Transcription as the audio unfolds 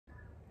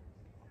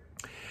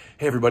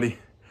Hey everybody,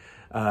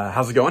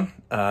 how's it going?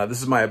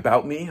 This is my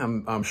About Me.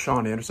 I'm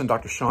Sean Anderson,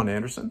 Dr. Sean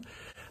Anderson.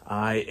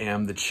 I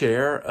am the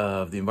chair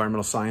of the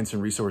Environmental Science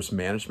and Resource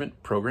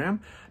Management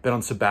program. Been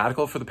on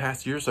sabbatical for the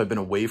past year, so I've been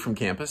away from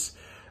campus.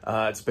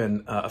 It's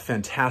been a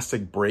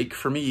fantastic break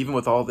for me, even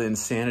with all the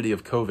insanity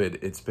of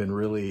COVID. It's been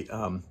really,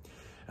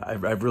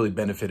 I've really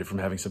benefited from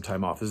having some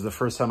time off. This is the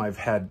first time I've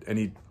had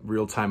any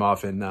real time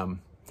off in probably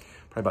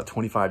about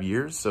 25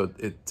 years, so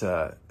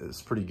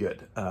it's pretty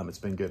good. It's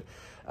been good.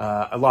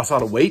 I lost a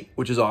lot of weight,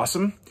 which is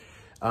awesome.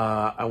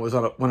 I went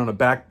on a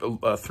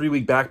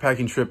 3-week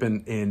backpacking trip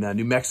in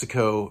New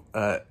Mexico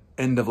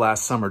end of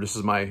last summer, just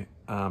as my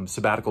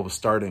sabbatical was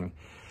starting.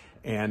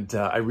 And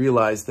I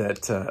realized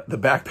that the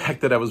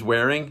backpack that I was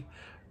wearing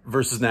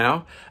versus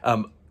now,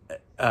 my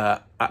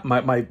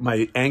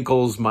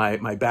ankles,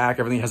 my back,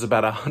 everything has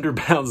about 100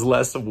 pounds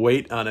less of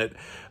weight on it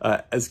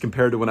as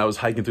compared to when I was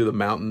hiking through the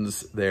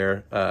mountains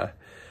there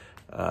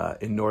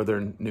in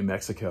northern New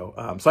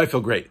Mexico. So I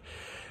feel great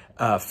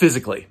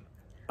physically.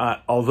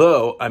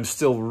 Although I'm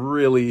still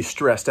really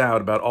stressed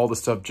out about all the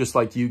stuff, just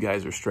like you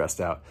guys are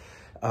stressed out.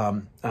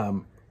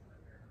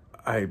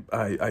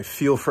 I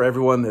feel for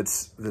everyone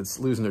that's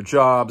losing their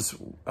jobs.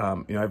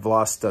 I've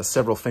lost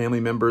several family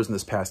members in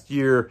this past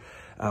year.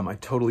 I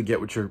totally get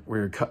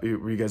where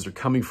you guys are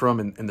coming from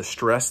and the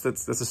stress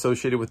that's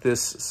associated with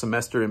this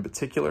semester in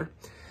particular.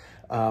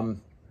 I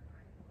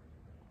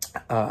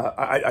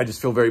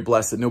just feel very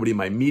blessed that nobody in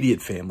my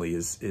immediate family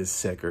is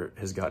sick or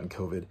has gotten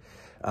COVID.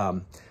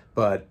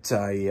 But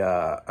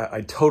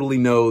I totally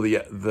know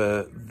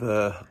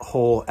the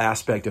whole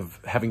aspect of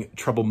having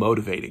trouble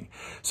motivating.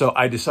 So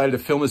I decided to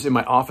film this in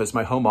my office,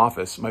 my home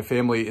office. My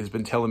family has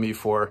been telling me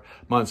for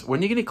months,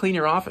 when are you going to clean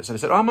your office? And I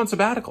said, oh, I'm on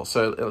sabbatical,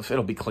 so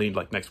it'll be cleaned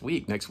like next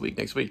week. It's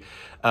not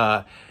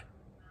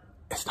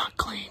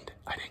cleaned.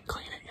 I didn't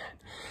clean it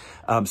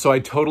yet. So I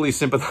totally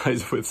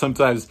sympathize with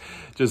sometimes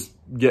just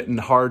getting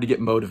hard to get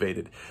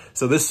motivated.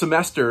 So this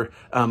semester,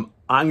 I'm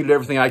going to do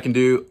everything I can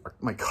do.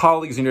 My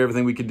colleagues are going to do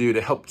everything we can do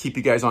to help keep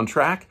you guys on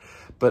track.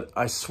 But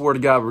I swear to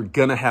God, we're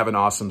going to have an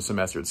awesome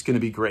semester. It's going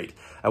to be great.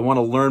 I want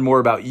to learn more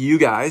about you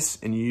guys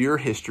and your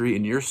history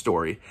and your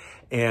story.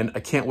 And I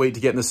can't wait to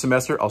get in this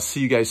semester. I'll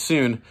see you guys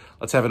soon.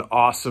 Let's have an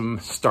awesome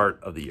start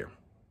of the year.